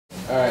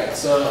Alright,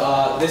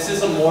 so this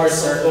is a Mohr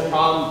circle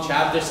problem.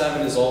 Chapter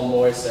 7 is all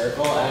Mohr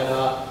circle,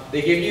 and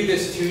they give you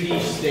this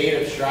 2D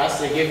state of stress.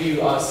 They give you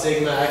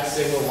sigma x,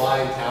 sigma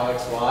y, and tau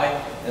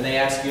xy, and they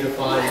ask you to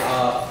find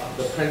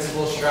the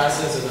principal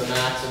stresses and the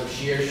maximum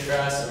shear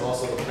stress, and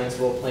also the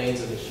principal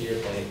planes of the shear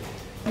plane.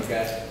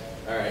 Okay?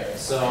 Alright,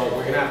 so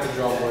we're going to have to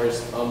draw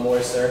a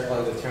Mohr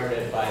circle and determine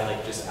it by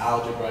like just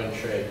algebra and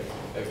trig.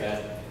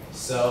 Okay?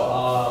 So,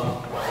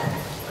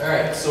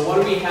 alright, so what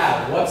do we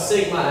have? What's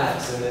sigma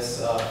x in this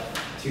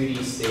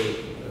 2D state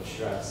of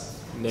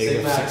stress?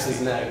 Negative sigma 60. x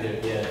is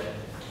negative, yeah.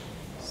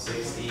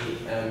 60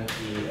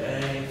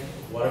 MPa.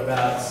 What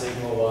about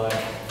sigma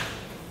y?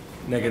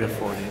 Negative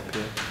 40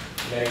 MPa.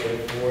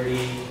 Negative 40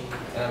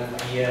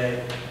 MPa.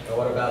 And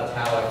what about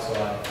tau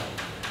xy?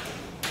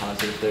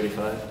 Positive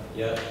 35.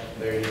 Yep,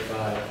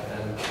 35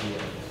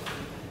 MPa.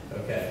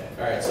 Okay,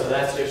 alright, so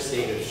that's your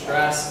state of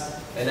stress.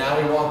 And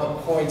now we want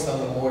the points on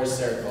the Mohr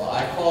circle.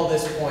 I call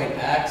this point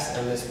x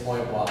and this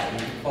point y. You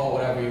can call it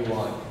whatever you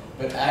want.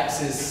 But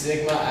x is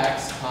sigma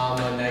x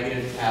comma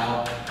negative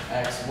tau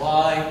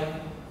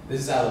xy.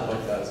 This is how the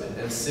book does it.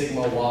 And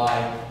sigma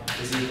y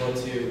is equal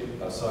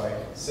to,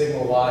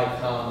 sigma y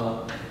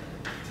comma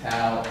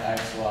tau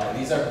xy.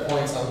 These are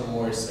points on the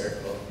Mohr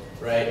circle,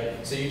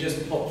 right? So you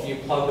just plug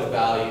the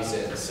values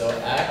in. So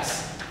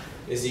x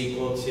is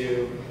equal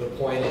to, the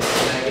point is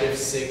negative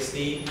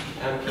 60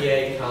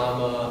 MPa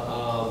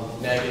comma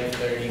negative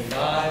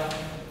 35,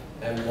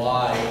 and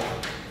y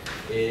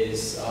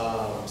is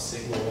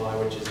sigma y,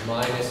 which is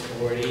minus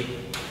 40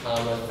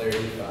 comma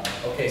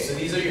 35. Okay, so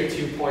these are your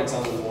 2 points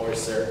on the Mohr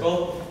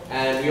circle,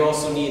 and we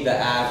also need the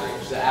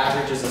average. The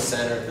average is the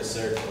center of the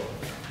circle.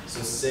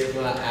 So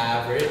sigma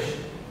average,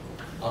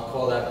 I'll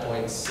call that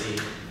point C,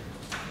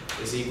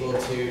 is equal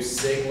to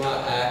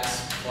sigma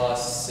x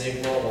plus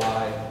sigma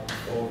y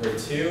over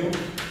 2.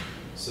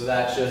 So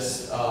that's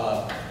just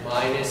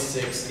minus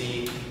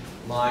 60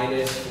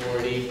 minus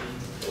 40,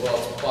 well,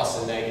 it's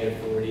plus a negative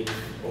 40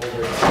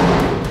 over 2,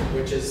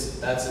 which is,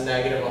 that's a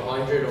negative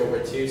 100 over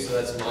 2, so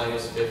that's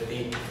minus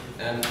 50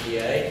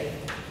 MPa.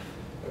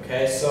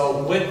 Okay,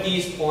 so with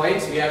these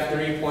points, we have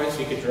 3 points,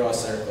 we could draw a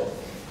circle.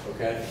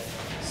 Okay,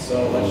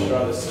 so let's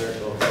draw the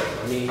circle.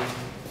 Let me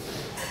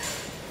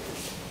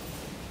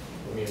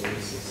erase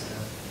this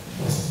now.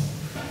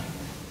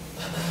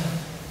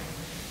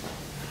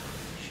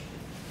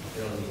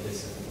 We don't need this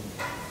anymore.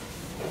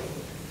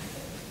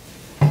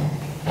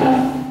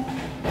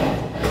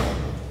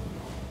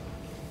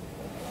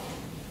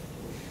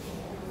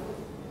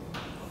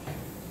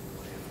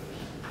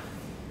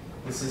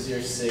 This is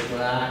your sigma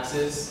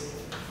axis.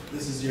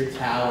 This is your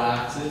tau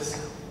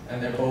axis,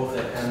 and they're both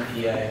at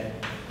MPa.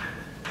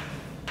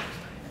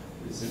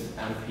 This is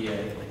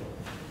MPa.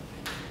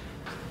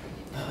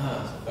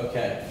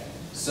 Okay,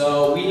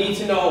 so we need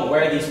to know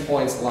where these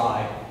points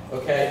lie.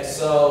 Okay,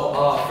 so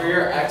for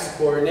your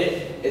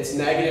x-coordinate, it's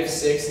negative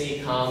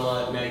 60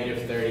 comma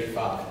negative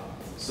 35.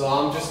 So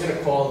I'm just going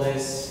to call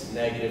this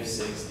negative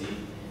 60,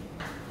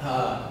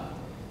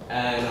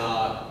 and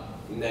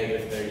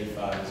negative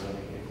 35 is over here.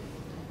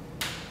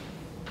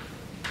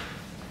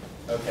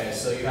 Okay,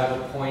 so you have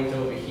a point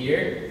over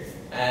here,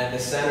 and the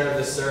center of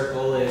the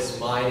circle is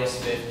minus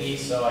 50,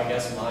 so I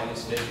guess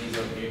minus 50 is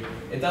over here.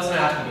 It doesn't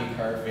have to be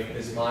perfect,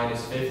 it's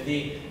minus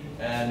 50.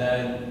 And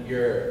then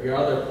your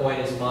other point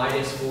is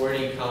minus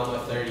 40 comma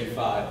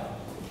 35.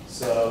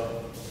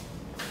 So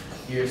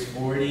here's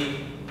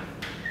 40,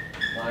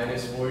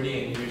 minus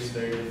 40, and here's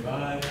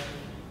 35.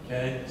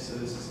 Okay, so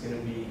this is going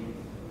to be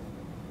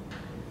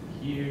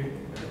here,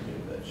 and then you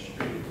have that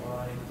straight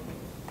line.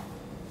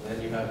 And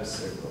then you have a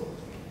circle.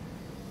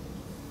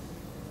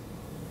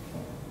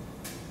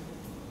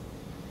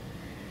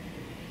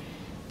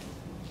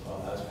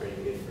 Oh, that was pretty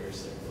good for a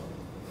circle.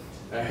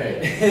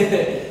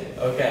 Alright.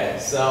 Okay,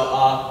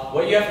 so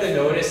what you have to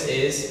notice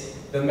is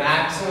the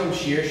maximum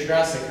shear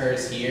stress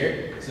occurs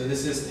here. So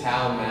this is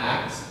tau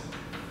max,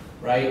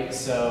 right?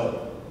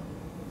 So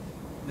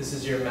this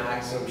is your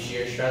maximum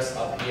shear stress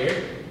up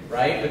here,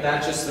 right? But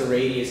that's just the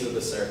radius of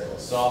the circle.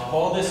 So I'll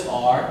call this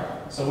R.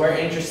 So we're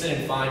interested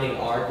in finding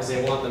R because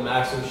they want the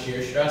maximum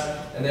shear stress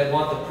and they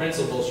want the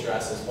principal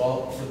stresses.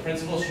 Well, the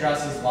principal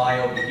stresses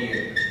lie over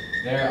here.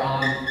 They're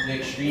on the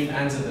extreme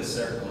ends of the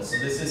circle. So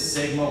this is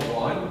sigma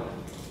 1.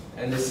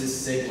 And this is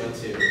sigma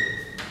 2.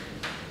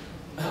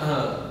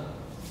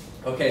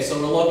 Okay, so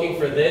we're looking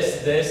for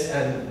this,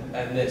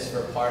 and this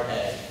for part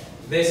A.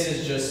 This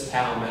is just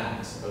tau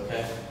max,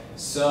 okay?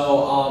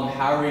 So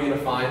how are we going to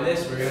find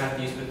this? We're going to have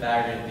to use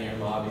Pythagorean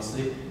theorem,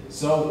 obviously.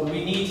 So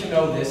we need to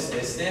know this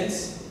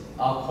distance.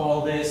 I'll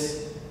call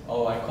this,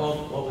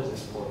 what was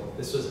this point?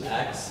 This was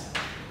x,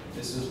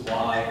 this was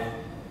y,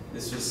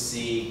 this was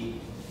c.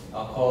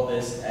 I'll call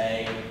this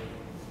A,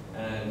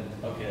 and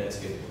okay, that's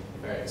good.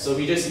 Alright, so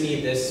we just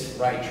need this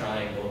right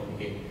triangle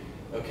here.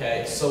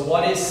 Okay, so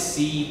what is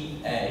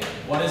CA?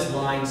 What is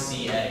line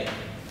CA?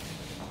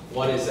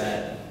 What is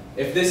that?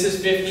 If this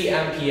is 50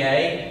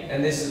 MPa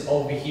and this is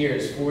over here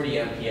is 40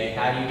 MPa,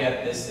 how do you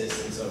get this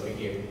distance over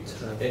here?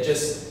 It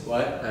just,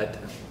 what? Add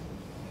 10.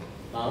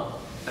 Huh?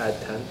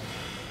 Add 10.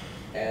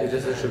 add The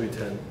distance 10. should be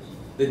 10.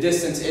 The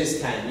distance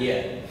is 10,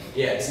 yeah.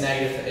 Yeah, it's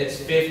negative, it's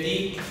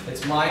 50,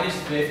 it's minus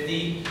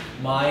 50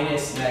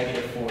 minus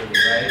negative 40,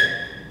 right?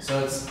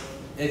 So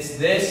it's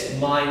this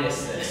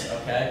minus this,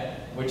 okay?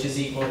 Which is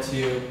equal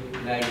to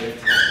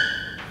negative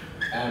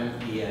 10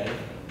 MPa.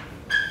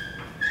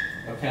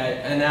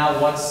 Okay, and now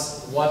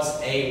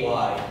what's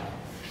AY?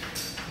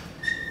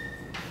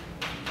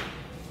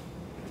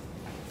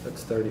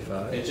 That's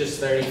 35. It's just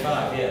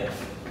 35, yeah.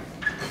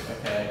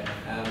 Okay,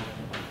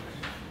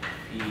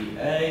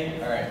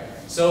 MPa, all right.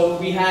 So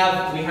we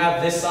have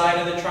this side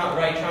of the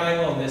right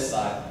triangle and this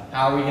side.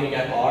 How are we going to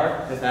get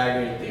R?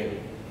 Pythagorean theorem.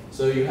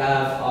 So you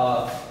have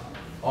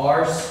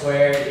R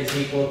squared is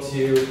equal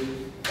to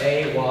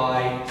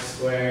AY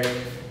squared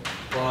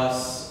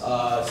plus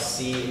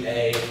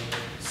CA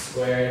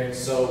squared.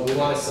 So we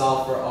want to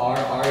solve for R.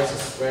 R is the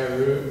square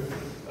root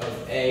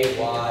of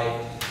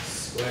AY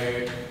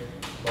squared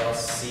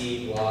plus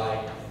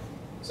CA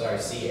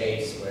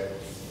squared.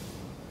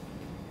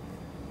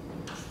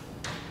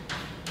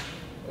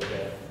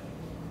 Okay.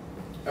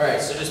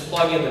 Alright, so just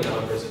plug in the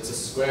numbers. It's a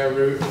square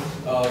root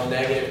of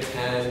negative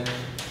 10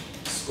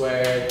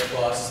 squared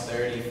plus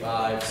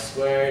 35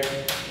 squared.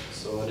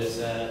 So what is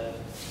that?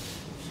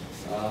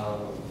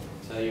 I'll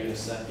tell you in a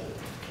second.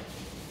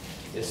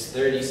 It's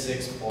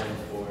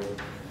 36.4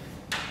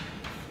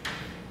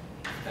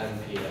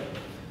 MPa.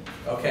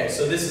 Okay,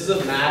 so this is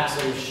a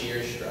maximum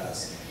shear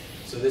stress.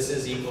 So this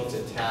is equal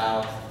to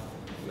tau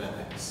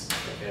max.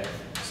 Okay.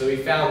 So we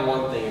found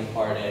one thing in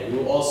part A. We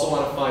also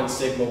want to find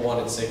sigma 1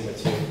 and sigma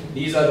 2.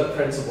 These are the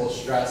principal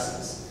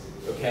stresses.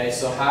 Okay,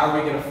 so how are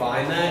we going to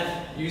find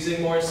that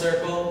using Mohr's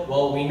circle?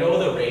 Well, we know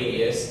the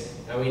radius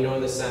and we know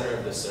the center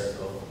of the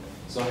circle.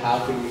 So how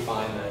could we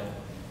find that?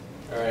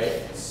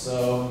 Alright,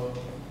 so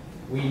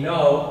we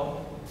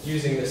know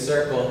using the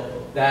circle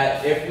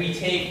that if we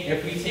take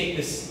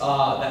this the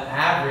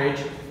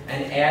average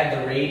and add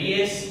the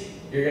radius,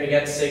 you're going to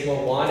get sigma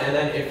 1, and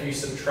then if you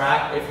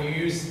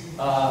use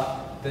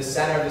the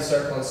center of the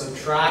circle and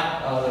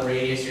subtract the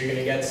radius, you're going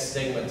to get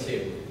sigma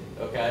 2,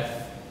 okay?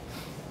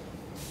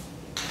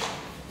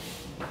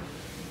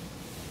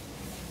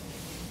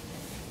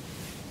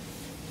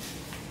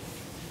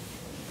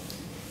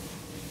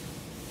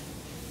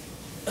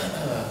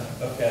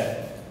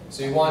 Okay,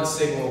 so you want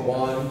sigma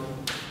 1,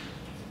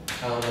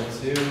 comma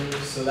 2,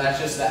 so that's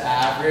just the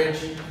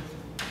average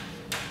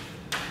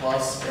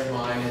plus or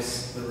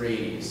minus the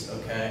radius,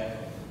 okay?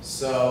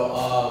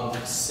 So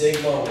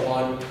sigma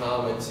 1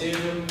 comma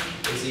 2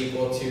 is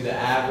equal to the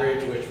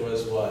average, which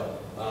was what?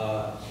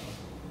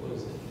 What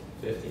is it?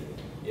 50?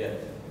 Yeah.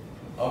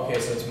 Okay,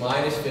 so it's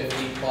minus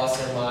 50 plus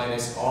or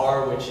minus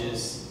R, which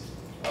is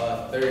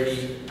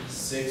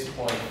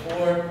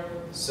 36.4.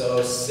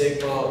 So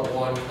sigma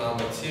 1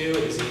 comma 2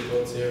 is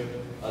equal to,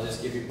 I'll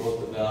just give you both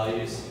the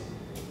values.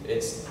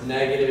 It's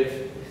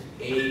negative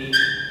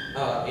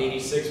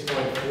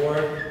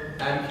 86.4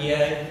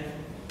 MPa.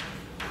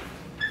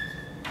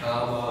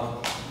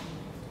 Comma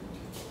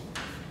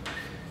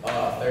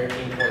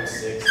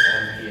 13.6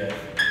 MPa.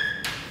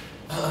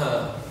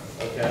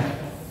 Okay,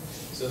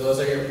 so those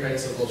are your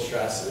principal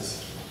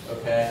stresses.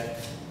 Okay,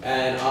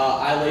 and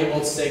I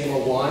labeled sigma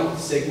 1.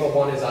 Sigma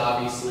 1 is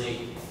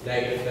obviously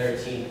negative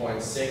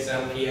 13.6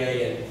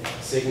 MPa, and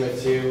sigma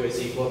 2 is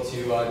equal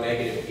to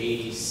negative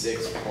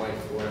 86.4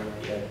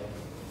 MPa.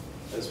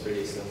 That's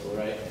pretty simple,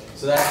 right?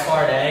 So that's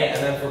part A,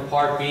 and then for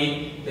part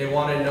B, they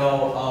want to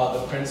know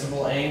the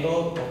principal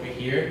angle over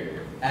here.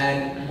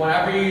 And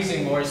whenever you're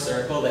using Mohr's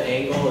circle, the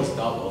angle is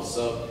double.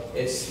 So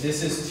this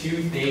is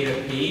 2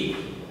 theta p,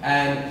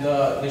 and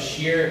the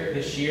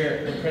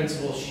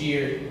principal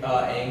shear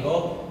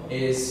angle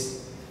is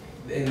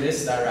in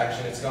this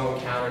direction. It's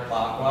going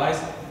counterclockwise,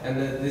 and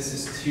then this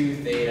is 2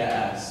 theta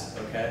s.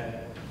 Okay.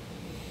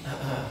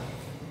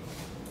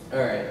 All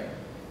right.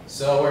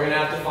 So we're going to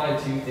have to find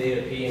 2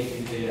 theta p and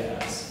 2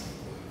 theta s.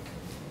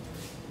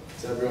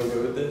 Is everyone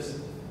good with this?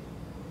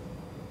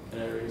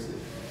 Can I erase it?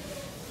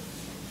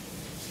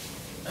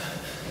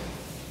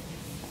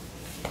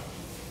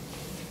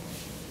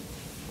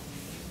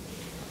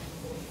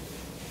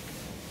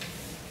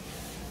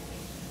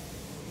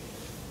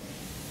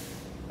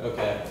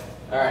 Okay.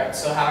 All right.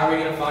 So how are we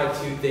going to find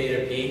 2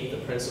 theta p, the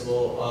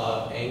principal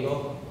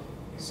angle?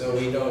 So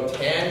we know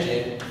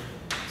tangent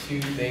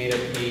 2 theta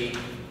p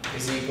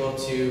is equal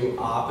to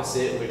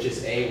opposite, which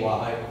is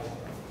AY,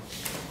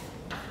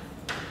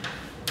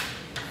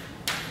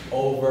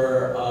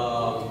 over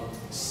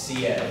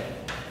CA.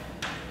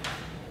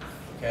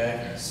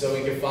 Okay, so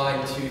we can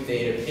find 2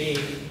 theta p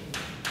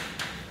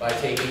by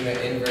taking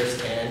the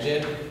inverse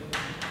tangent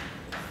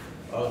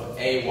of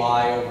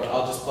AY over,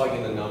 I'll just plug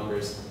in the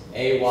numbers.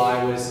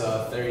 AY was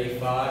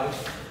 35,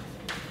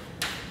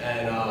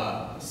 and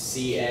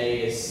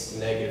CA is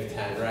negative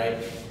 10,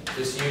 right?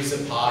 Just use the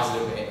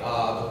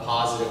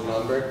positive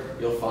number.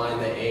 You'll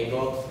find the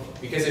angle,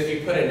 because if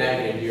you put a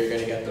negative, you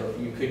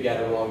could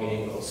get a wrong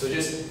angle. So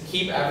just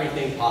keep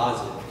everything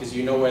positive, because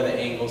you know where the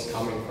angle's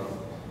coming from.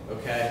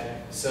 Okay.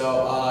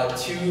 So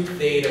 2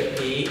 theta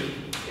p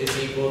is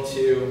equal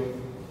to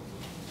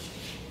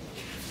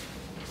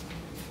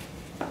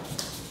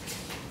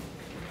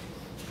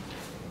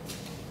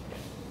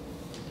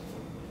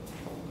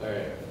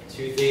Alright,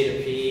 2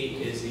 theta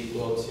p is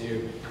equal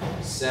to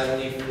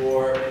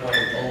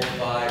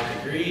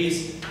 74.05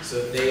 degrees.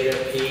 So theta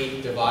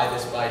p, divide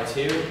this by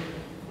 2,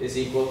 is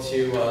equal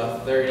to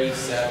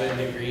 37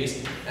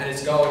 degrees. And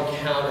it's going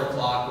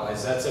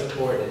counterclockwise. That's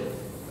important,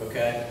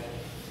 okay?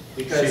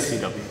 Because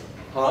CCW.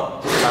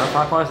 Huh?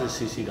 Counterclockwise is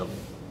CCW.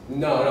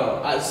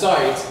 No.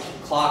 Sorry, it's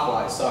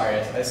clockwise. Sorry,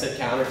 I said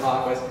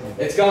counterclockwise.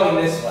 It's going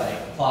this way,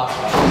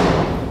 clockwise.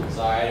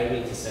 Sorry, I didn't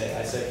mean to say.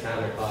 I said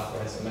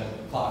counterclockwise. I meant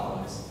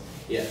clockwise.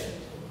 Yeah,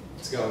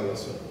 it's going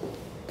this way.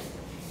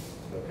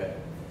 Okay.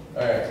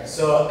 All right.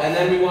 So, and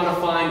then we want to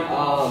find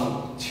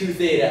 2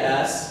 theta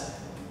s,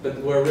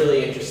 but we're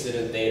really interested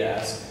in theta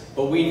s.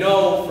 But we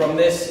know from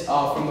this,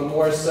 from the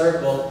Mohr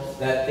circle,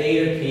 that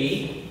theta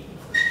p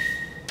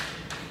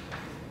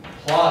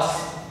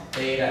plus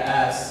theta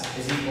s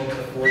is equal to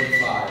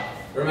 45.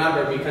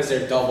 Remember, because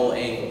they're double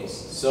angles,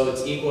 so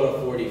it's equal to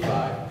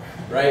 45,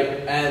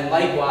 right? And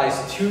likewise,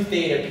 2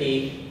 theta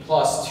p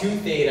plus 2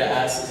 theta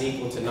s is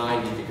equal to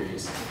 90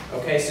 degrees.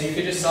 Okay, so you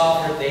could just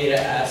solve for theta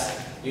s.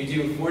 You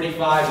do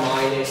 45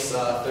 minus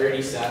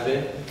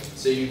 37,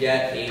 so you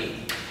get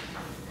 8.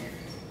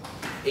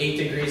 8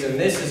 degrees, and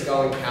this is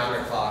going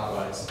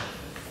counterclockwise.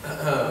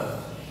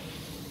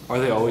 Are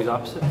they always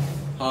opposite?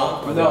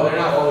 Huh? No, they're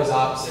not always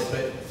opposite,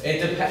 but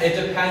it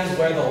depends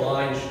where the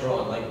line's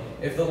drawn. Like,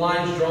 if the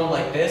line's drawn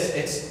like this,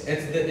 it's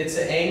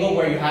an angle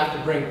where you have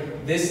to bring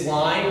this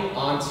line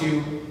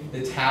onto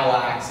the tau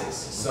axis.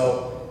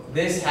 So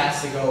this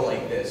has to go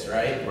like this,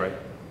 right? Right.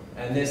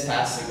 And this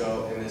has to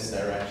go in this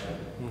direction.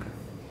 Okay.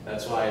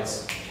 That's why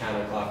it's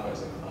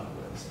counterclockwise and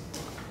clockwise.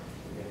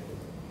 Okay.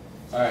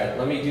 All right,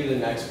 let me do the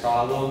next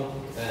problem.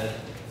 And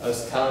I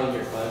was telling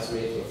your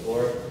classmates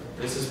before,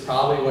 this is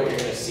probably what you're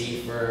going to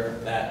see for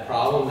that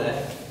problem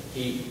that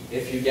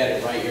if you get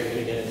it right, you're going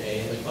to get an A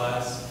in the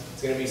class.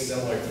 It's going to be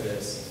similar to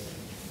this.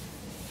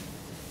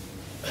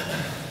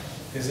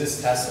 Because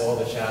this tests all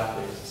the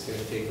chapters. It's going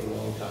to take a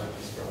long time,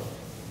 this problem.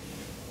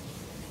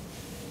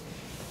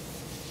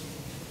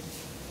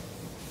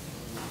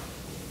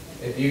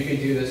 If you could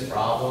do this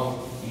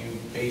problem, you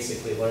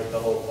basically learned the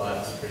whole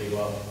class pretty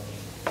well.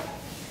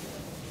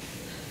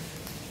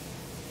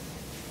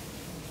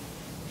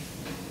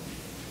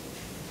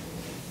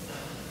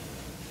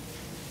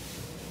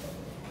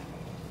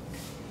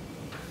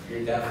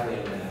 You're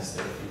definitely a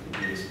master if you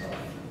can do this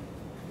problem.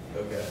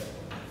 Okay.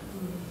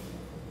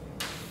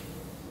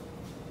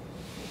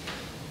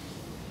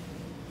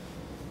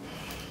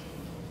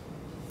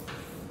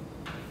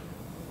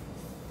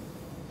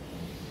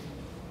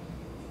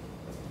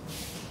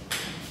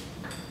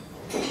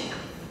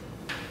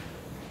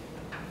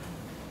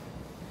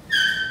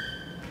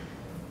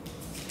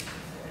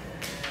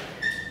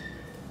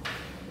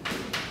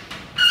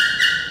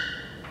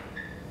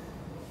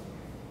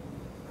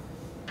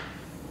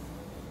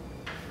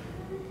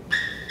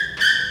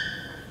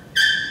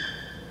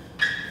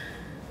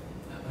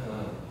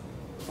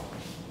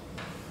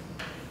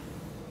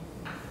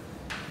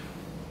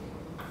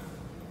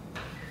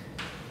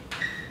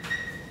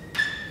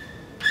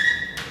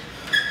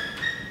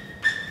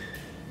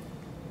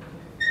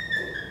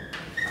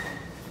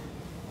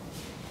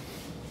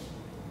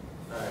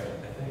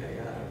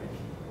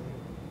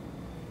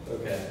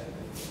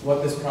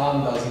 What this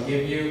problem doesn't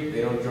give you, they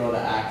don't draw the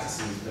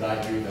axes, but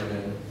I drew them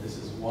in. This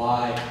is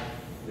y,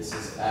 this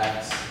is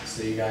x,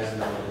 so you guys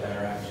know the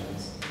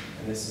directions.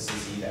 And this is the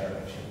z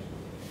direction.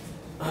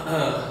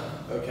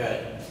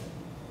 Okay.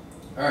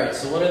 Alright,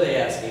 so what are they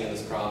asking in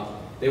this problem?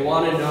 They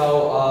want to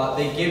know,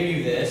 they give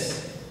you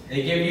this.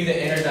 They give you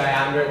the inner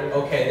diameter.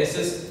 Okay,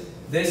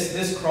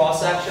 this cross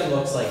section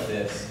looks like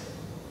this.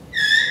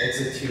 It's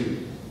a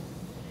tube.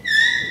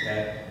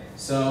 Okay.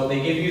 So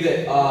they give you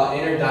the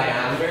inner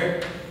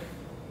diameter.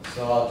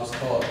 So I'll just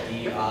call it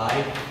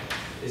DI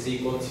is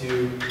equal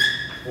to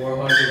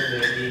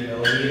 450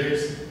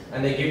 millimeters.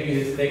 And they give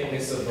you the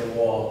thickness of the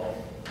wall.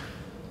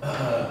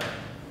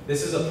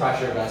 This is a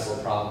pressure vessel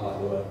problem, by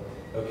the way.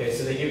 Okay,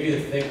 so they give you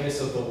the thickness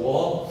of the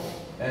wall,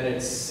 and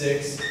it's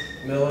 6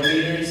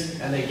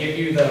 millimeters, and they give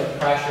you the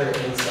pressure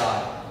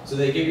inside. So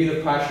they give you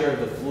the pressure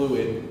of the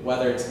fluid,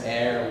 whether it's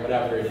air or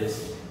whatever it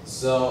is.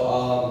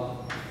 So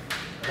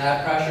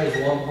that pressure is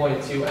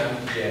 1.2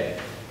 MPa.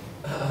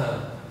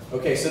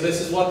 Okay, so this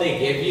is what they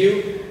give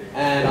you,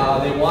 and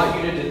they want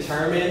you to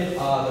determine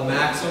the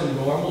maximum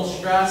normal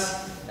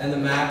stress and the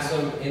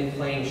maximum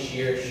in-plane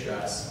shear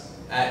stress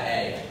at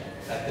A,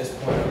 at this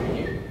point over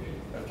here.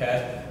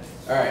 Okay?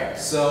 Alright,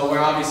 so we're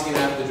obviously going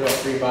to have to draw a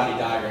free body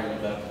diagram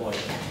at that point.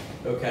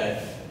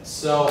 Okay,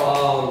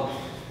 so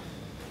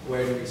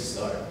where do we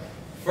start?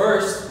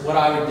 First, what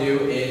I would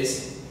do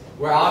is,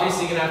 we're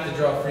obviously going to have to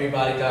draw a free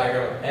body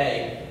diagram of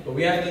A, but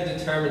we have to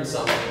determine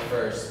something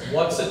first.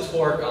 What's the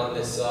torque on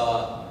this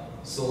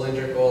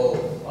cylindrical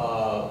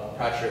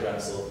pressure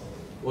vessel?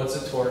 What's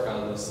the torque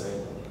on this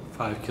thing?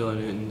 5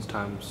 kilonewtons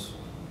times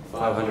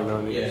 500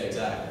 millimeters. Yeah,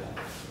 exactly.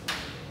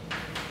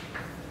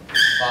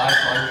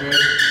 500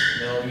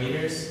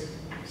 millimeters.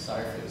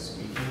 Sorry for the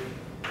squeaking.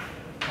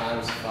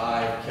 times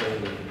 5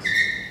 kilonewtons.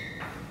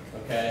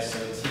 Okay, so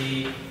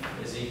T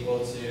is equal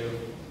to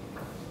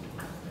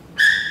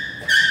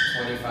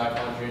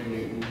 2,500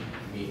 Newton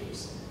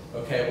meters.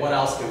 Okay, what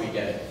else can we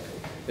get?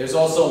 There's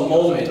also a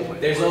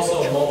moment. There's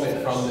also a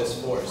moment from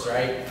this force,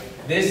 right?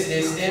 This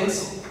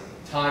distance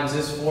times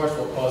this force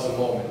will cause a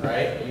moment,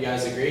 right? You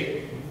guys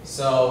agree?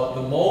 So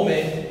the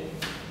moment,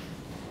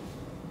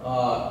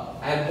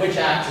 and which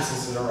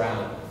axis is it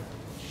around?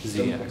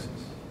 Z-axis.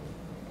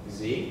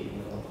 Z?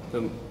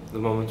 No. The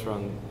moment's are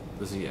on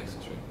the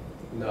Z-axis, right?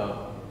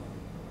 No.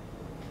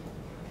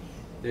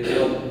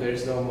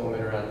 There's no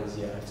moment around the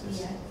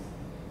Z-axis. Yes.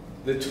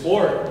 The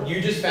torque,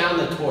 you just found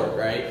the torque,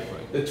 right?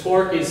 The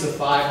torque is the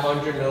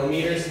 500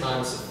 millimeters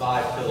times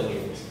 5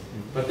 kilonewtons.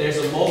 But there's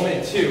a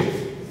moment too.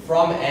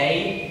 From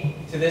A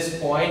to this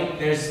point,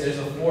 there's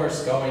a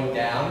force going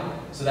down,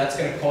 so that's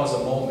going to cause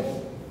a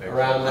moment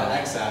around the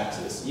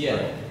x-axis.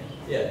 Yeah,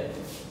 yeah.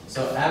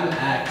 So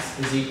mx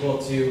is equal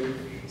to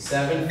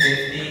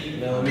 750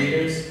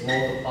 millimeters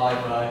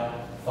multiplied by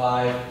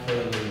 5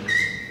 kilonewtons.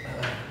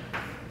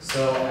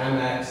 So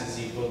mx is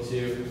equal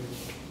to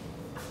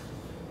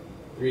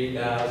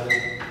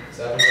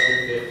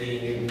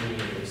 3,750 Newton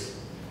meters.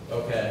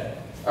 Okay.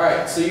 All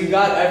right. So you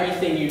got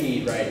everything you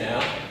need right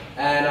now,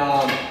 and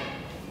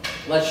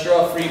let's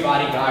draw a free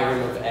body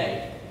diagram of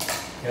A.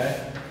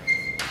 Okay.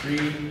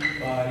 Free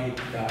body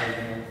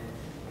diagram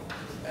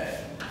of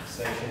A.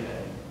 Section A.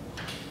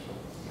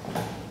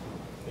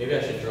 Maybe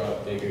I should draw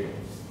it bigger.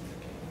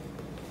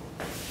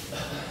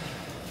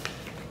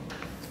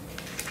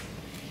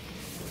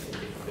 Make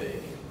it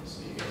big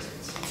so you guys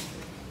can see.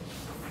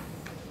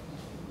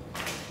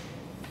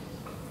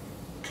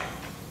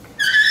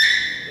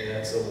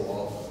 That's a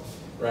wall,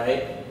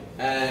 right?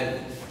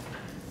 And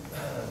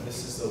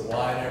this is the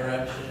y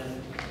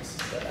direction, this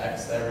is the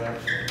x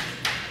direction,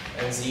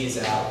 and z is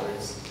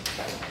outwards.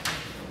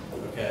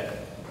 Okay,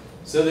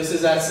 so this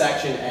is at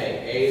section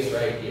A. A is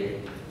right here.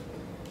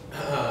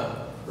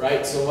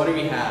 Right, so what do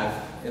we have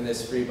in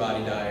this free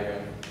body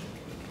diagram?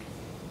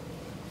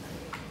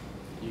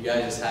 You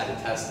guys just had a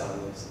test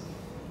on this.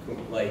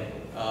 Like,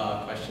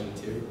 question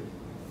 2.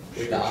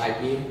 With the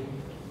I-beam.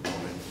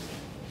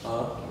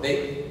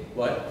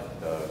 What?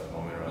 The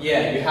moment around.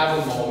 Yeah, you have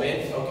a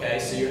moment. Okay,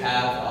 so you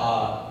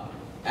have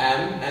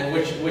M, and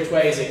which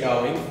way is it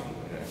going?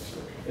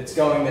 It's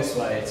going this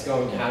way. It's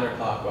going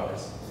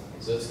counterclockwise.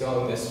 So it's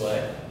going this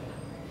way.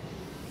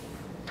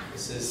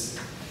 This is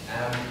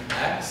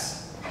mx,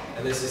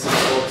 and this is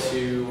equal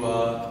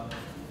to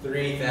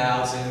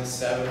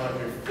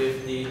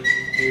 3,750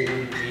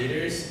 Newton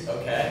meters.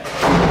 Okay.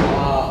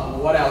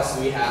 What else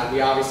do we have?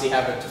 We obviously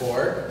have a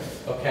torque.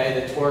 Okay,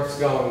 the torque's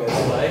going this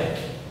way.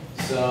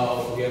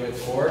 So we have a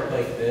torque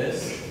like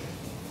this.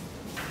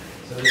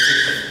 So this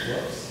is,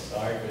 whoops,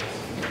 sorry.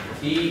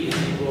 T is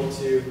equal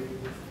to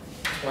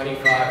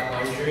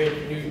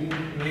 2,500 Newton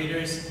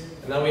meters.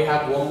 And then we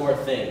have one more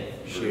thing.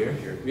 Shear?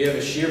 We have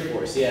a shear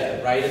force,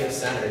 yeah, right in the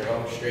center,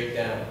 going straight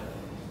down.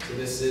 So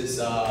this is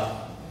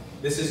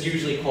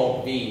usually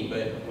called V,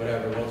 but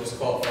whatever, we'll just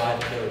call it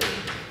 5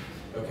 kilonewtons.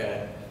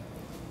 Okay.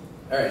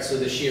 All right, so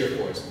the shear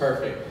force,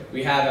 perfect.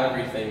 We have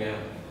everything now.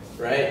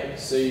 Right?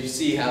 So you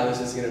see how this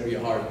is going to be a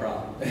hard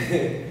problem.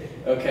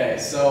 Okay,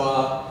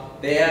 so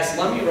they asked,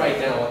 let me write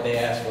down what they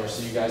asked for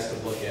so you guys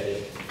can look at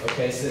it.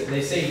 Okay, so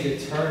they say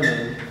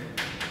determine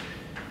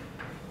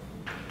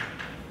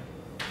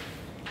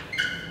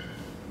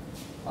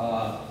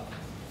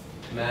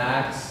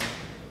max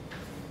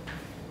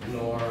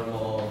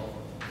normal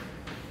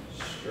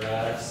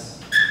stress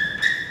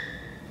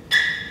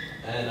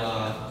and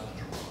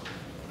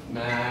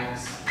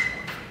max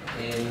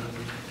in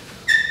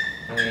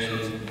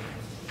plane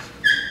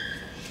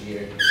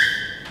shear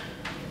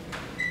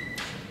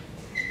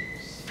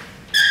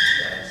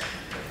stress.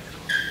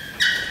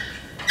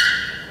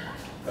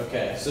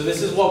 Okay, so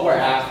this is what we're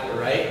after,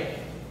 right?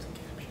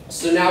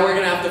 So now we're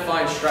going to have to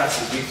find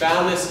stresses. We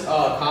found this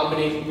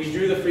combination, we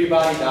drew the free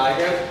body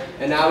diagram,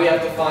 and now we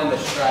have to find the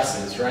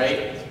stresses,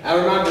 right?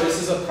 And remember, this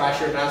is a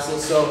pressure vessel,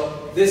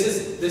 so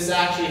this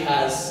actually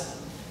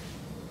has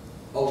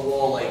a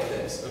wall like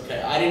this.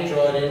 Okay, I didn't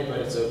draw it in, but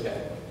it's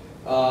okay.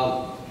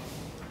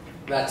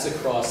 That's a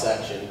cross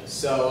section.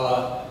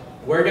 So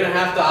we're going to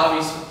have to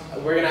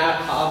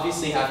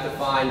obviously have to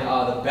find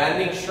the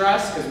bending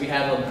stress because we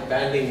have a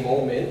bending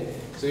moment.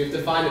 So we have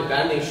to find the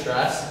bending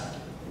stress.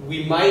 Do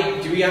we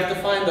have to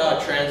find the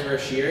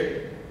transverse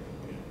shear?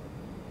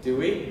 Do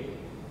we?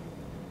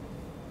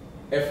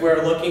 If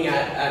we're looking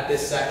at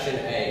this section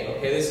A,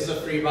 okay, this is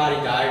a free body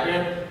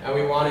diagram, and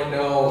we want to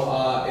know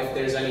if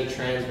there's any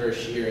transverse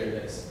shear in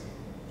this.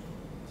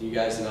 Do you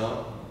guys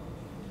know?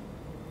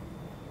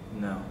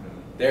 No.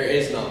 There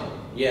is none.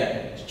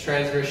 Yeah,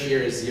 transverse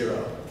shear is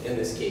 0 in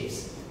this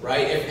case,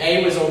 right? If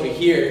A was over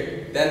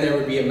here, then there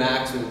would be a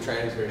maximum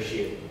transverse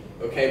shear,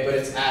 okay? But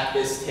it's at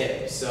this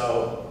tip,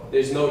 so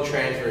there's no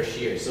transverse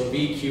shear. So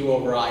VQ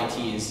over IT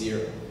is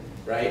 0,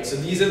 right? So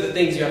these are the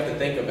things you have to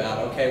think about.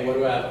 Okay, what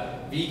do I have?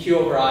 VQ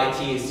over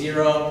IT is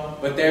 0,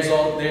 but there's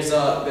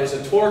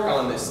a torque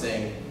on this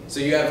thing. So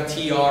you have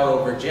TR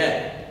over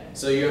J,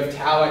 So you have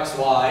tau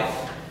xy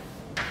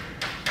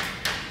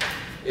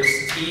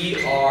is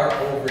TR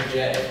over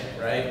J,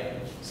 right?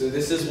 So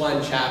this is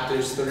when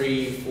chapters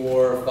 3,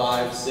 4,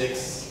 5,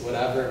 6,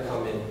 whatever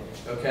come in.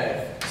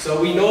 Okay, so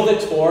we know the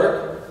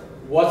torque.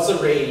 What's the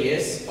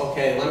radius?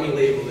 Okay, let me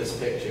label this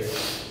picture.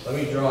 Let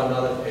me draw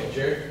another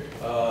picture.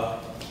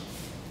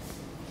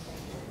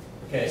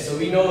 Okay, so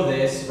we know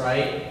this,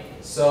 right?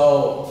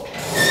 So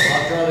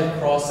I'll draw the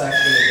cross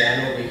section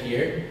again over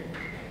here.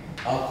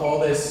 I'll call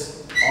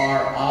this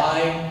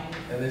RI,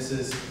 and this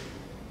is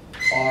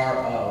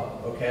RO.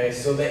 Okay,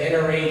 so the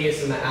inner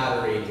radius and the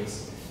outer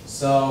radius.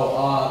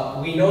 So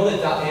we know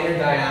the inner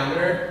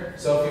diameter.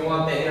 So if you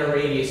want the inner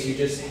radius, you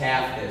just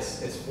half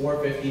this. It's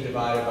 450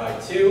 divided by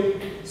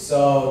 2.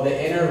 So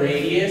the inner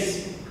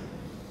radius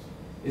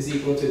is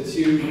equal to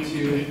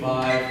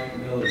 225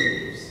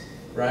 millimeters,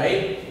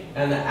 right?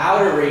 And the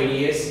outer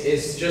radius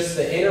is just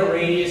the inner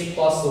radius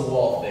plus the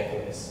wall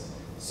thickness.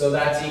 So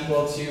that's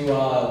equal to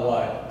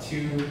what?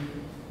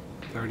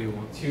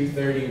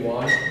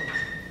 231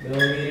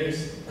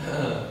 millimeters.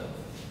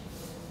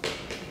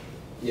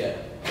 Yeah,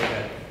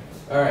 okay.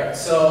 All right,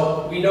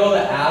 so we know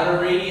the outer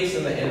radius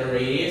and the inner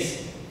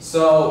radius.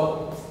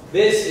 So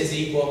this is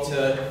equal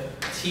to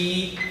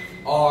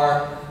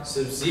TR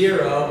sub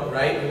 0,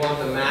 right? We want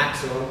the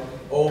maximum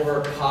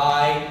over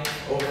pi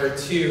over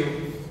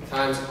 2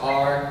 times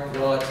R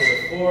rho to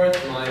the 4th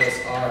minus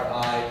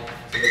RI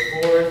to the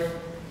 4th,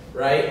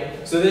 right?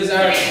 So this is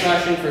our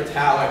expression for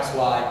tau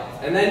xy.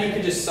 And then you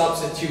can just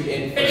substitute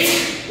in for it.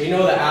 We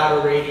know the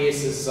outer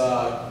radius is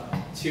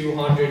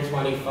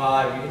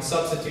 225. You can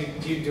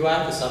substitute, do I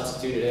have to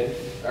substitute it in?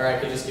 Or I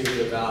could just give you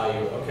the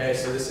value. Okay,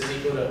 so this is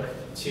equal to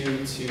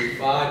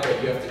 225,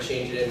 but you have to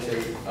change it into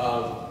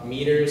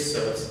meters. So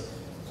it's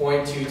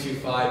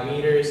 0.225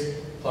 meters.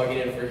 Plug it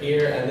in for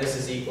here, and this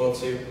is equal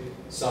to,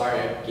 sorry,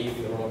 I gave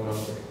you the wrong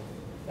number.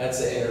 That's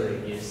the inner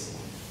radius.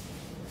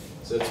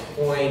 So it's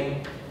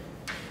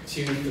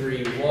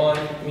 0.231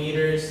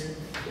 meters.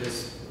 This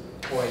is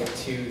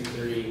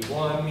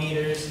 0.231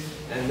 meters,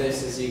 and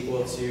this is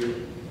equal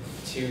to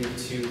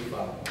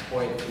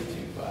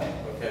 0.225,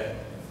 okay?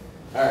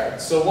 All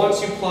right, so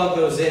once you plug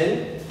those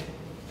in,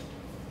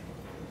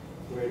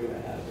 where do I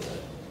have that?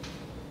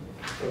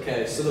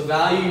 Okay, so the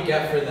value you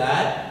get for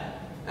that,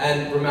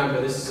 and remember,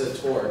 this is a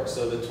torque,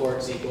 so the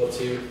torque's equal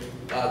to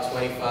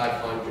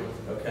 2,500,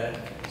 okay?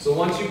 So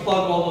once you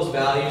plug all those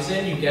values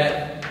in, you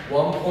get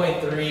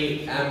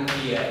 1.3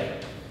 MPa.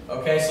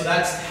 Okay, so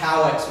that's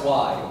tau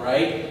xy,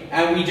 right?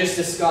 And we just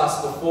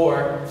discussed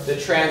before the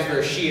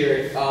transverse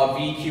shear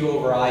VQ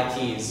over IT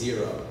is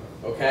 0.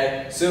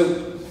 Okay,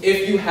 so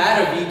if you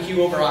had a VQ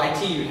over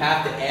IT, you'd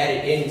have to add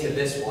it into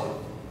this one,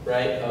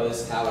 right? Oh,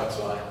 this is tau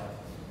xy.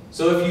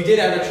 So if you did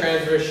have a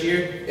transverse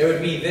shear, it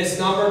would be this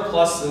number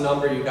plus the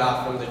number you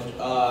got from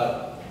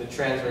the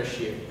transverse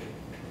shear.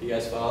 You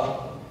guys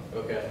follow?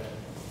 Okay.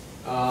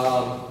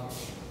 Now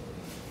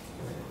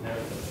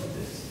let's do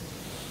this.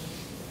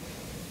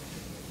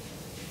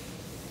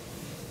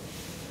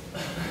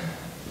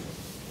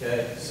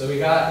 Okay, so we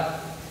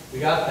got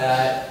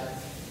that,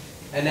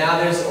 and now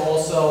there's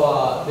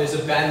also there's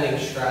a bending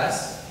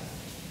stress.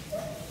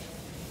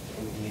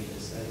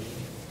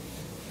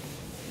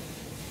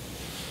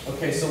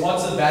 Okay, so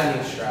what's a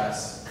bending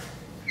stress?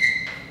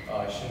 Oh,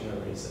 I shouldn't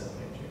have erased that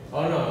picture.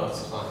 Oh no,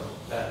 it's fine.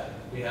 That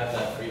we have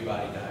that free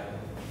body diagram.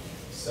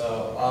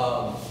 So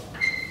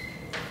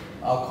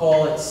I'll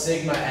call it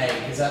sigma A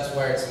because that's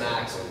where it's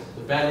maximum.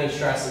 The bending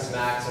stress is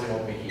maximum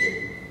over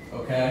here.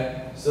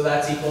 Okay, so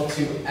that's equal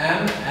to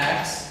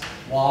mx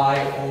y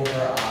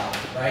over I,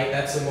 right?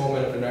 That's the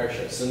moment of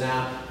inertia. So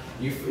now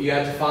you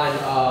have to find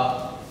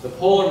the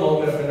polar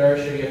moment of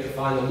inertia, you have to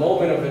find the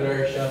moment of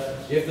inertia,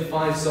 you have to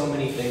find so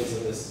many things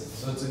in this,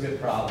 so it's a good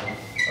problem.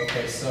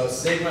 Okay, so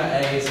sigma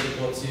A is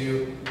equal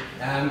to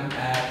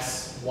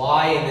mx,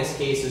 y in this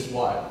case is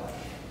what?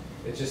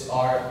 It's just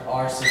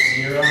r sub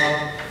 0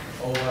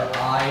 over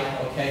I.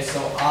 Okay,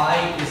 so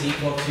I is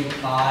equal to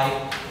pi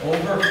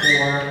over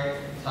 4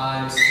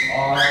 times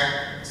r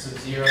sub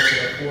 0 to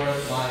the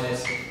 4th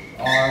minus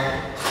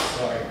r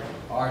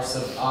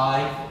sub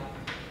I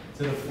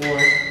to the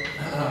 4th.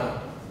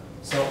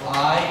 So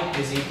I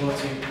is equal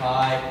to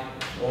pi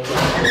over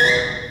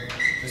 4.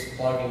 Just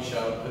plug and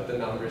shove, put the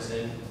numbers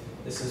in.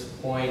 This is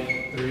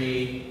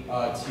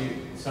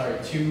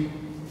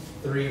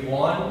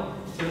 231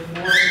 to the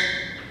 4th.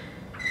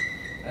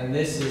 And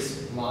this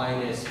is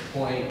minus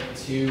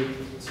 0.225 to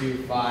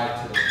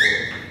the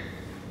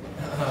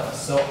 4th.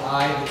 So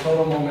the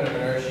total moment of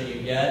inertia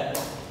you get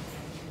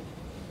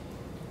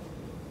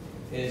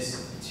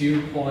is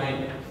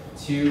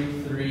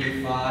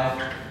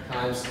 2.235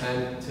 times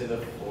 10 to the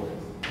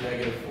 4th,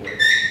 negative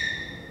 4th,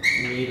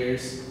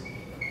 meters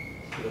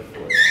to the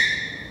 4th.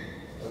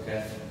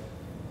 Okay,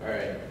 all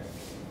right.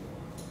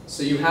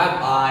 So you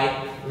have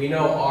I. We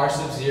know r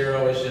sub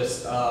 0 is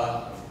just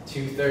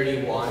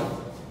 231.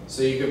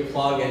 So you could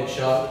plug and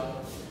shove.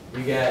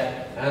 You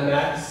get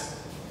mx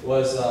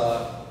was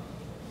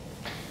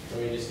let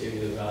me just give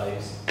you the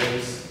values. It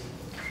was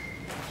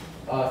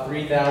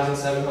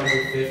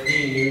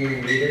 3,750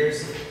 Newton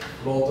meters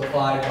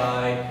multiplied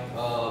by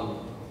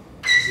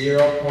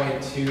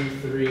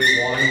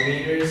 0.231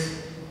 meters,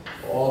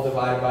 all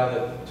divided by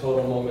the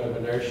total moment of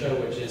inertia,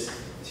 which is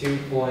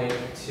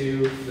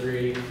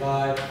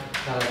 2.235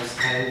 times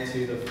 10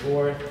 to the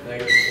fourth,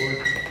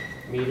 -4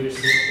 meters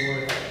to the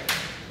fourth.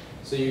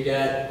 So you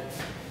get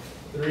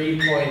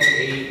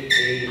 3.88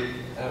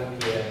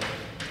 MPa.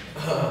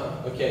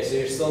 Okay, so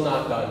you're still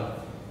not done.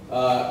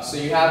 So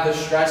you have the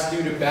stress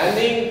due to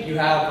bending, you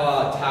have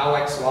tau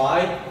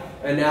xy,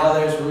 and now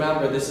there's,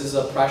 remember, this is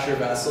a pressure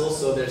vessel,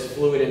 so there's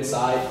fluid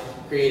inside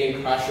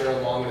creating pressure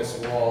along this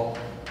wall.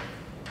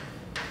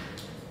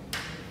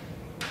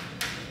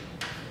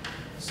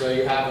 So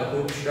you have a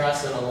hoop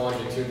stress and a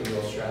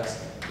longitudinal stress.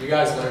 You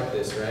guys learned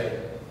this, right?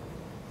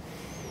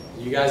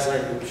 You guys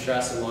learned hoop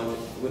stress and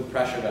with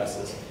pressure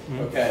vessels.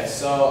 Mm-hmm. Okay,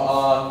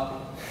 so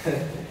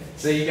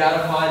so you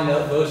gotta find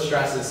those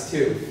stresses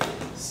too.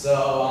 So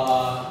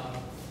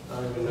I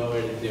don't even know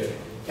where to do it.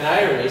 Can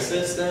I erase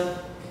this now?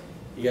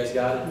 You guys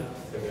got it?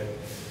 Okay.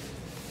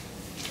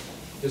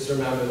 Just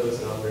remember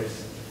those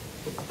numbers.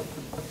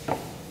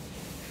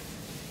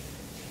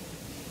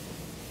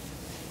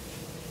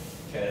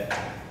 Okay.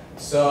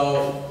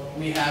 So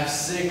we have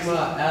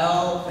sigma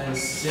L and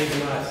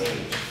sigma H.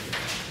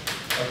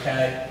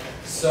 Okay.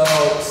 So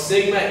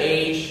sigma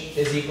H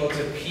is equal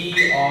to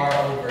PR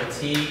over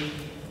T,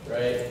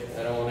 right?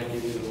 I don't want to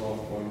give you the wrong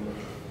formula.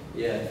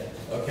 Yeah.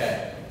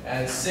 Okay.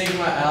 And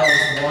sigma L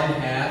is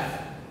 1/2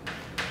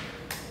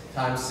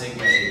 times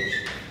sigma H.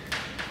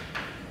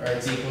 Or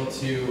it's equal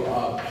to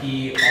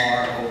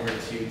PR over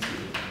 2T.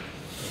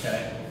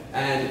 Okay?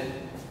 And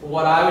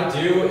what I would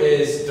do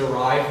is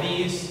derive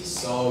these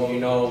so you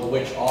know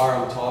which R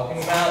I'm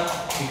talking about.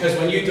 Because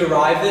when you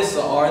derive this,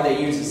 the R they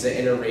use is the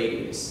inner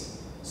radius.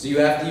 So you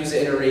have to use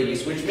the inner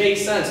radius, which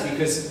makes sense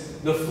because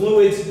the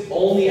fluid's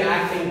only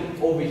acting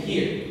over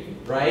here,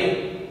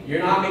 right?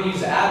 You're not going to use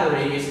the outer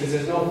radius because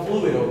there's no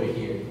fluid over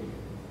here.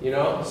 You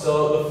know?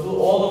 So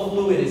all the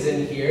fluid is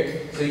in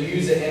here, so you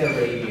use the inner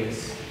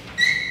radius,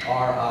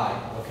 Ri,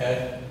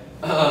 okay?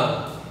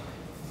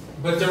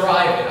 But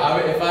derive it.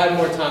 If I had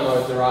more time, I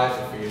would derive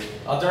it for you.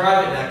 I'll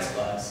derive it next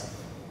class.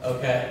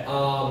 Okay.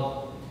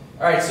 All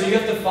right. So you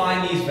have to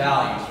find these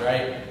values,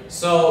 right?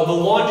 So the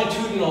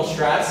longitudinal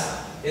stress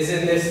is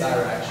in this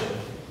direction,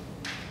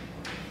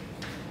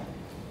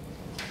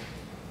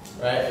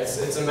 right?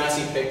 It's a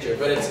messy picture,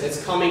 but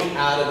it's coming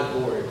out of the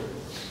board,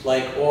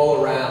 like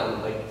all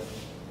around, like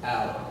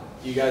out.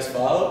 Do you guys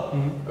follow?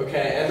 Mm-hmm.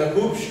 Okay. And the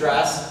hoop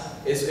stress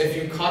is if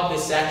you cut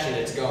this section,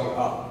 it's going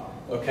up.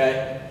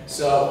 Okay.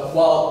 So,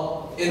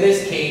 well, in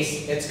this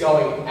case, it's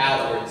going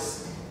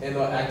outwards in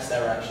the x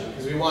direction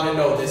because we want to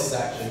know this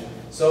section.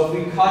 So if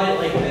we cut it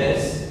like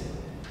this,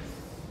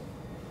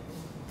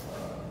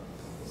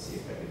 let's see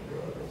if I can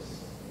draw this.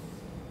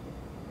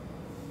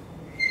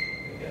 I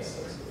guess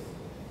that's good.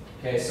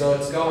 Okay, so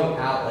it's going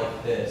out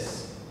like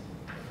this.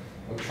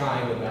 I'm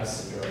trying the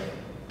best to draw it.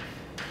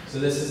 So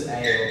this is A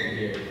over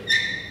here.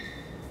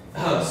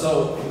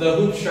 So the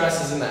hoop stress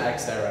is in the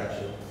x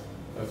direction.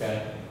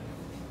 Okay.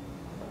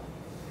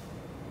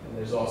 And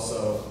there's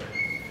also,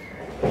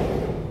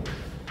 okay,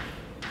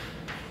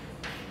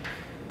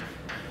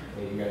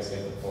 you guys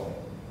get the point.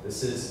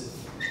 This is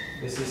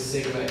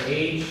sigma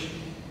H,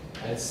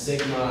 and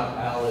sigma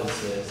L is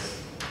this.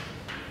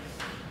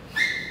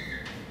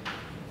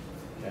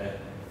 Okay,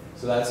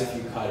 so that's if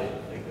you cut it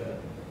like that.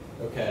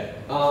 Okay.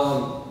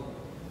 All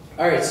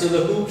right. So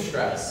the hoop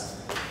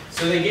stress.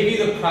 So they give you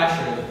the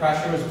pressure. The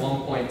pressure was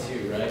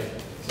 1.2, right?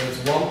 So it's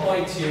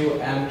 1.2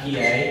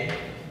 MPa.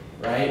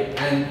 Right?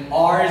 And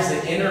R is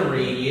the inner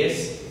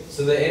radius.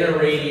 So the inner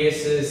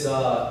radius is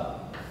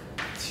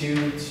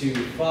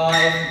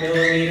 225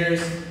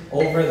 millimeters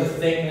over the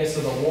thickness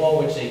of the wall,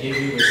 which they give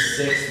you is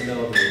 6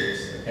 millimeters.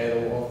 Okay,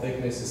 the wall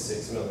thickness is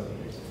 6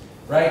 millimeters.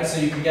 Right? So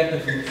you can get the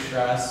hoop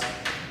stress.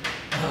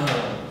 So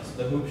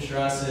the hoop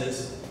stress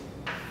is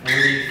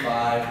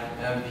 45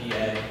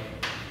 MPa.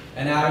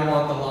 And now we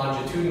want the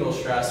longitudinal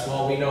stress.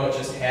 Well, we know it's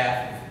just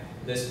half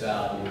this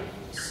value.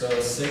 So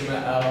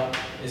sigma L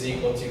is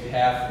equal to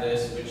half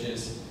this, which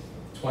is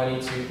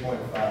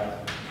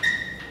 22.5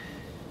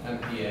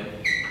 MPa.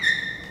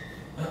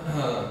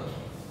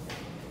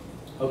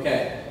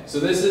 Okay, so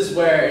this is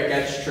where it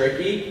gets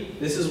tricky.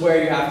 This is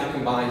where you have to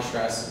combine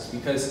stresses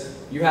because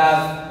you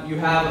have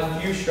a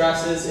few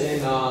stresses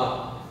in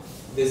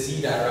the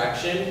z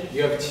direction.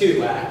 You have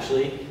two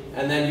actually,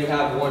 and then you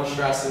have one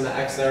stress in the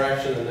x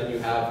direction, and then you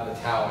have the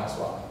tau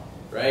xy.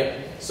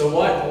 Right? So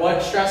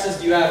what stresses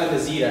do you have in the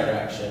z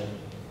direction?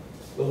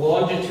 The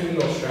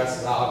longitudinal stress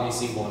is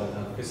obviously one of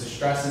them because the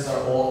stresses are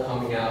all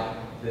coming out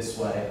this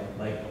way.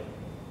 Like,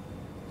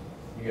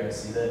 you guys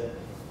see that?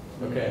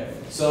 Okay.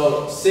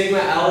 So sigma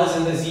L is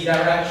in the z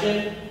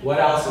direction. What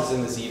else is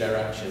in the z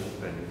direction?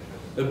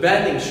 The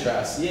bending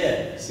stress.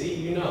 Yeah. See,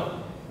 you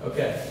know.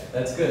 Okay,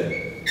 that's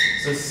good.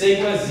 So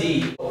sigma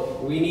z,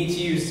 we need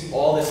to use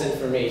all this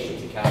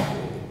information to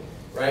calculate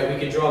it. Right? We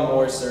could draw a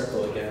Mohr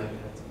circle again.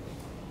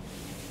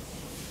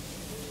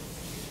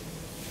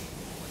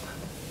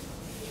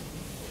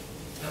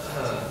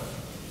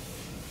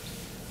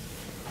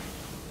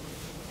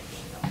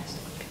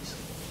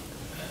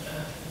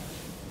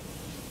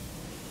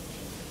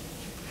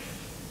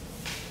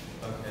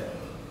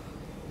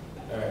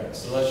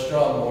 So let's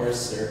draw Mohr's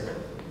circle.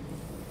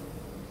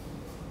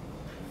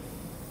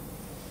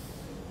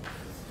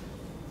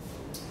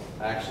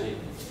 Actually,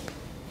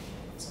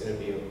 it's going to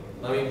be,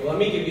 let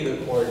me give you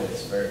the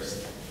coordinates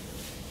first.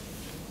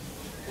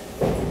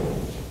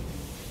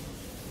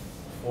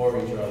 Before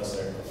we draw the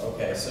circle.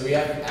 Okay, so we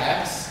have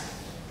x,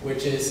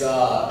 which is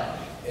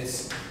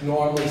it's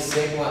normally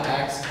sigma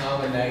x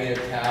comma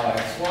negative tau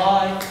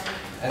xy,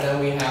 and then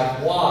we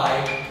have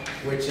y,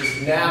 which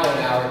is now in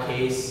our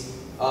case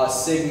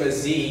sigma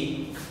z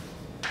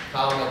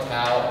comma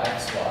tau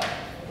xy.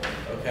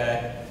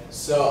 Okay,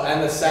 so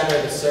and the center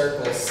of the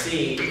circle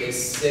C is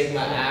sigma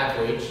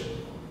average,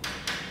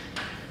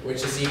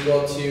 which is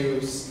equal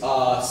to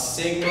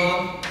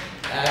sigma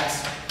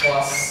x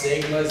plus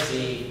sigma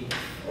z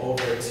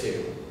over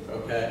 2.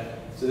 Okay,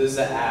 so this is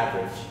the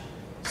average.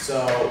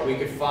 So we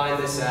could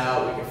find this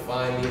out, we could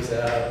find these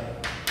out.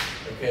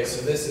 Okay,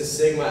 so this is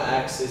sigma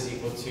x is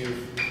equal to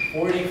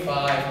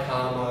 45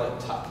 comma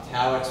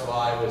tau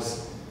xy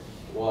was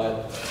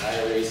what?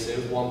 I erased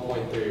it,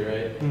 1.3,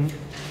 right? Mm-hmm.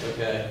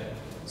 Okay,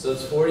 so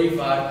it's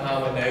 45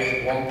 comma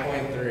negative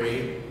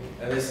 1.3,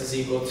 and this is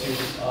equal to,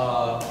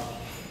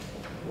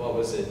 what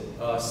was it?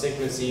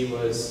 Sigma z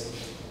was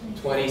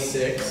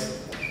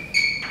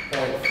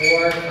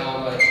 26.4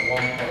 comma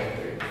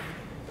 1.3.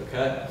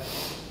 Okay?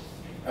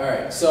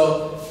 Alright,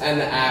 so,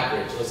 and the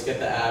average, let's get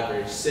the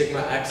average.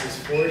 Sigma x is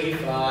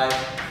 45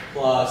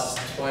 plus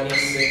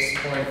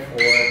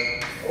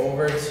 26.4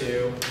 over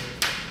 2,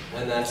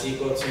 and that's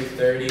equal to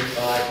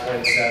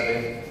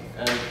 35.7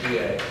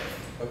 MPa.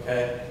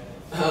 Okay?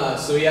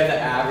 So we have the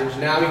average.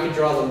 Now we can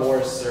draw the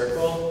Mohr's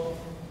circle.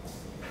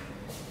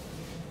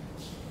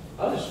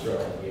 I'll just draw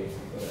it here.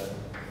 Whatever.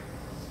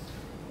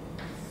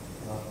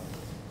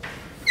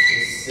 This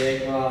is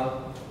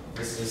sigma,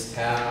 this is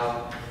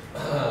tau.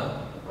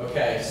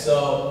 Okay,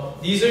 so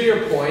these are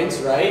your points,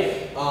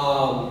 right?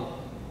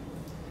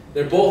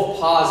 They're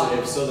both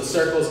positive, so the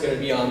circle is going to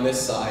be on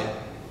this side.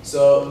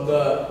 So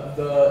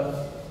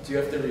do you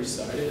have to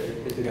restart it? Or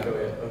did it go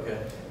in? Okay.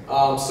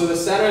 So the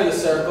center of the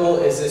circle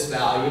is this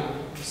value.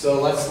 So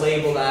let's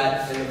label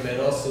that in the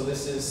middle. So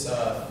this is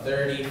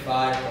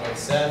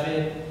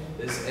 35.7.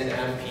 This is an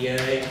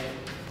MPa.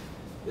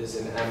 This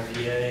is an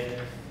MPa.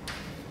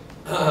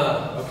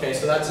 Okay,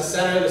 so that's the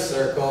center of the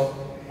circle.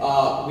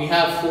 We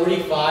have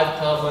 45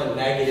 comma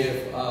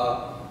negative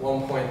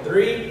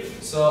 1.3.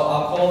 So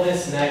I'll call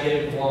this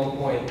negative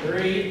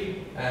 1.3.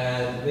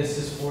 And this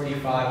is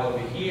 45 over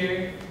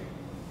here.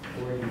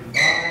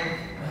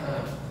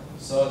 45.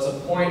 So it's a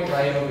point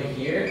right over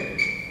here.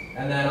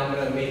 And then I'm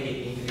going to make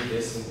it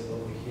equidistant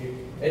over here.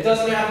 It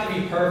doesn't have to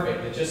be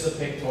perfect. It's just a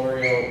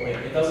pictorial. Like,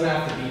 it doesn't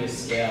have to be to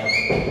scale.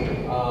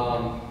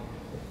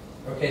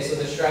 Okay, so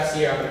the stress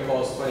here I'm going to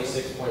call is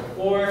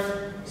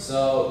 26.4.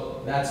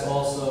 So that's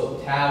also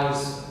tau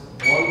is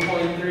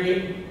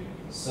 1.3.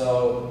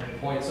 So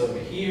points over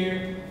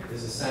here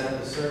is the center of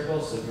the circle.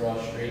 So draw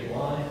a straight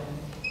line.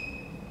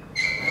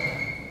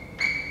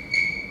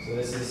 So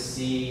this is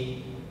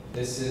C.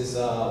 This is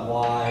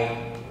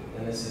Y.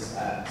 And this is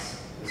X.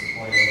 This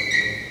point over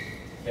here.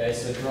 Okay,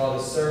 so draw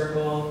the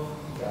circle.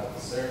 Got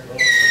the circle.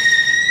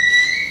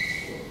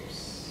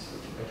 Whoops.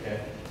 Okay,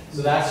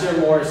 so that's your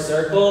Mohr's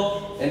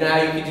circle, and now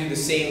you can do the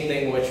same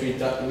thing which we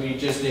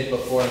just did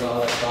before in the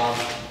other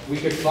problem. We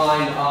could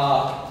find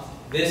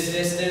this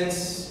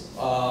distance.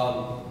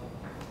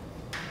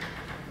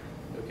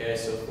 Okay,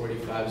 so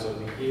 45 is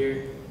over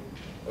here.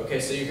 Okay,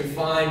 so you can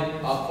find.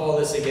 I'll call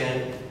this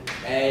again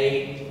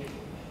A.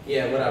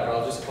 Yeah, whatever.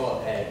 I'll just call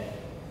it A.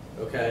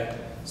 Okay.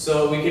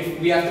 So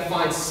we have to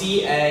find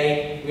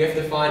CA, we have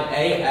to find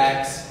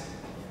AX,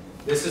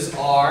 this is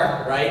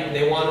R, right?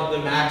 They want the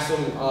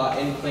maximum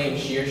in-plane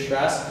shear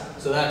stress,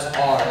 so that's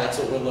R, that's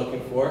what we're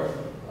looking for.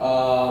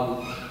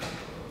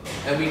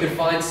 And we could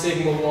find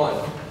sigma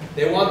 1.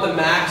 They want the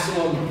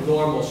maximum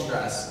normal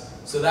stress,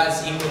 so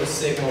that's equal to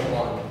sigma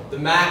 1. The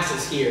max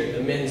is here,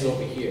 the min's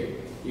over here.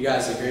 You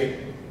guys agree?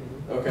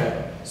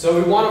 Okay. So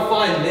we want to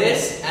find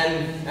this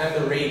and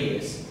the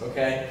radius,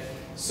 okay?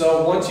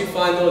 So once you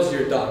find those,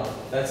 you're done.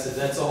 That's it.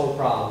 That's the whole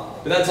problem.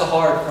 But that's a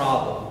hard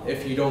problem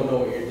if you don't know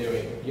what you're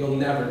doing. You'll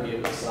never be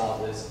able to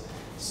solve this.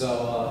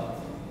 So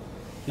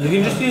you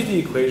can just use the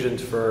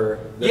equations for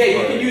this yeah,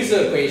 part. you can use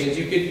the equations.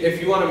 You could, if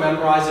you want to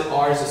memorize it,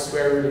 R is the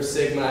square root of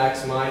sigma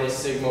x minus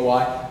sigma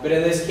y. But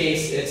in this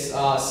case, it's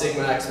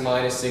sigma x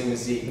minus sigma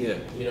z. Yeah.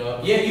 You know.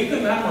 Yeah, you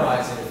can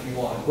memorize it if you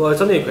want. Well, it's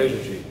on the equation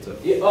sheet. So.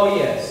 Yeah, oh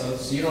yeah. So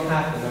you don't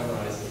have to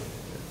memorize it.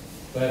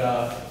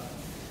 But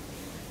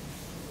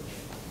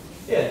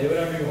yeah, do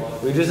whatever you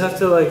want. We just have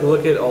to like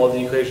look at all the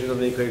equations on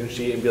the equation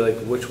sheet and be like,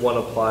 which one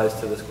applies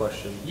to this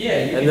question.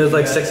 Yeah, you and there's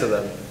like 6 of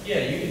them.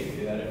 Yeah, you can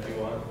do that if you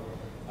want.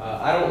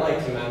 I don't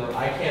like to memorize.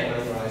 I can't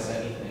memorize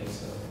anything,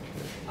 so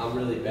I'm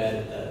really bad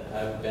at that. I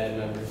have bad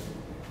memory.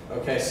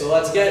 Okay, so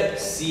let's get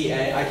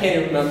CA. I can't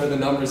even remember the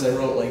numbers I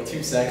wrote like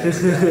 2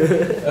 seconds ago.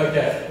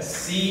 Okay,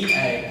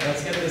 CA.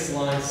 Let's get this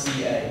line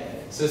CA.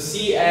 So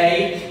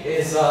CA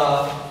is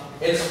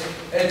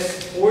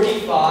it's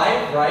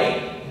 45,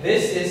 right?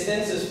 this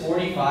distance is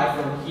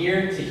 45, from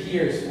here to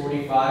here is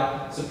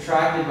 45,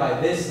 subtracted by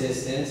this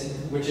distance,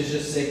 which is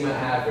just sigma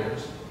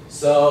average.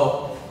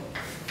 So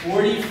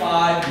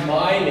 45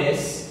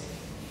 minus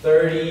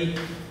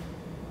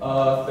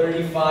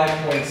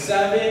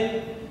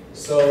 35.7.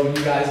 So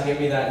you guys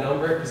give me that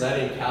number because I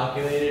didn't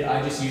calculate it.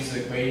 I just used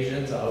the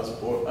equations. I was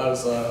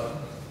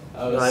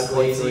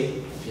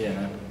lazy.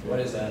 Yeah. What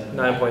is that?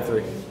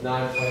 9.3.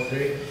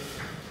 9.3.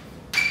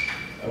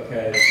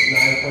 Okay,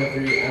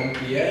 9.3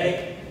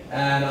 MPa.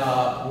 And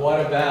what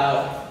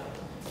about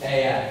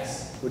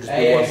AX? Which is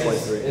AX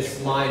 1.3. is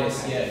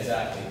minus, yeah,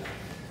 exactly.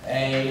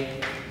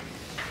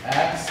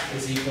 AX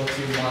is equal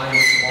to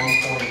minus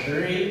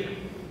 1.3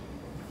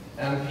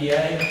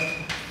 MPa.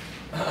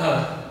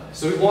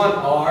 So we want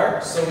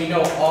R, so we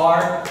know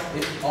R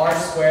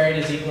squared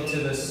is equal to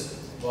this,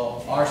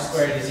 well, R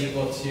squared is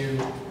equal to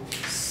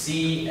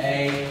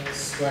CA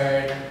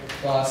squared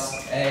plus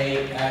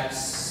AX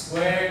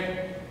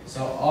squared.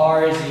 So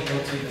R is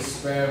equal to the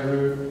square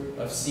root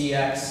of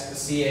CA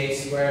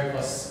squared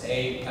plus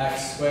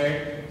AX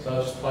squared. So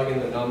I'll just plug in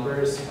the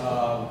numbers.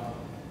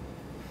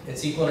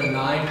 It's equal to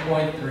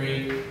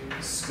 9.3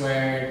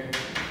 squared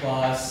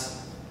plus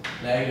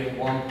negative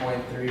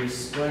 1.3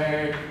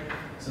 squared.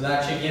 So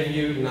that should give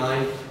you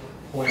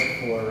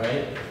 9.4,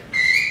 right?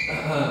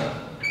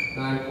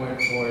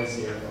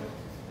 9.40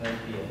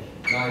 MPa.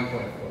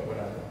 9.4,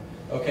 whatever.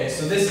 Okay,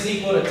 so this is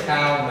equal to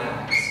tau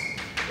max,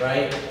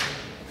 right?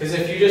 Because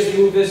if you just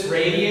move this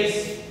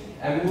radius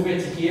and move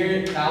it to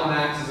here, tau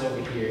max is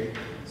over here.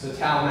 So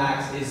tau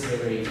max is the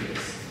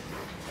radius.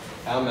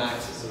 Tau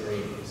max is the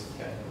radius,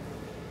 okay.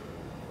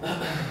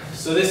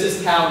 So this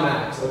is tau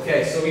max.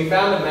 Okay, so we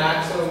found the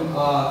maximum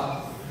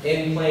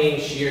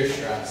in-plane shear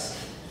stress.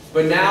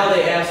 But now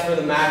they ask for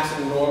the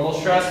maximum normal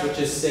stress, which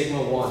is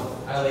sigma 1.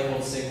 I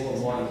labeled sigma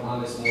 1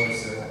 on this Mohr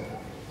circle.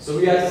 So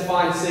we have to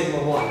find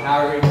sigma 1. How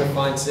are we going to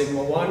find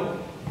sigma 1?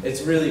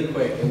 It's really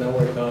quick, and then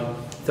we're done.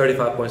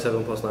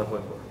 35.7 plus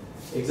 9.4.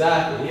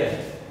 Exactly, yeah.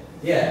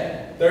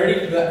 Yeah,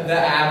 the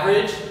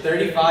average,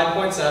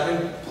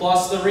 35.7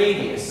 plus the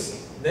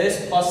radius.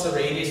 This plus the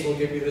radius will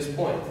give you this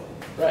point.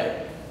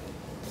 Right.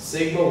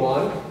 Sigma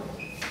 1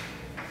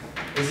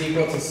 is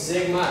equal to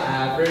sigma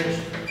average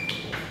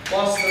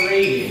plus the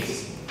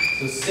radius.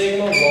 So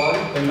sigma 1,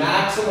 the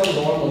maximum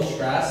normal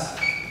stress,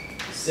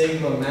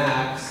 sigma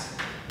max,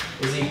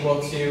 is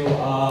equal to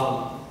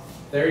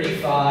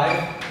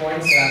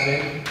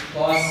 35.7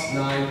 plus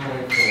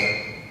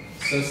 9.4.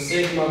 So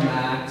sigma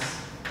max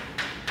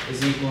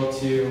is equal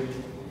to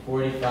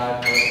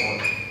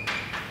 45.1.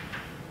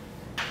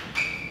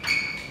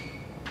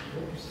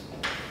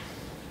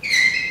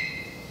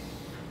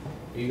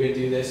 If you could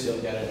do this, you'll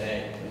get an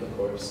A in the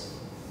course,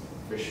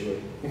 for sure.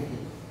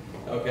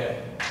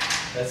 Okay,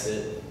 that's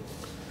it.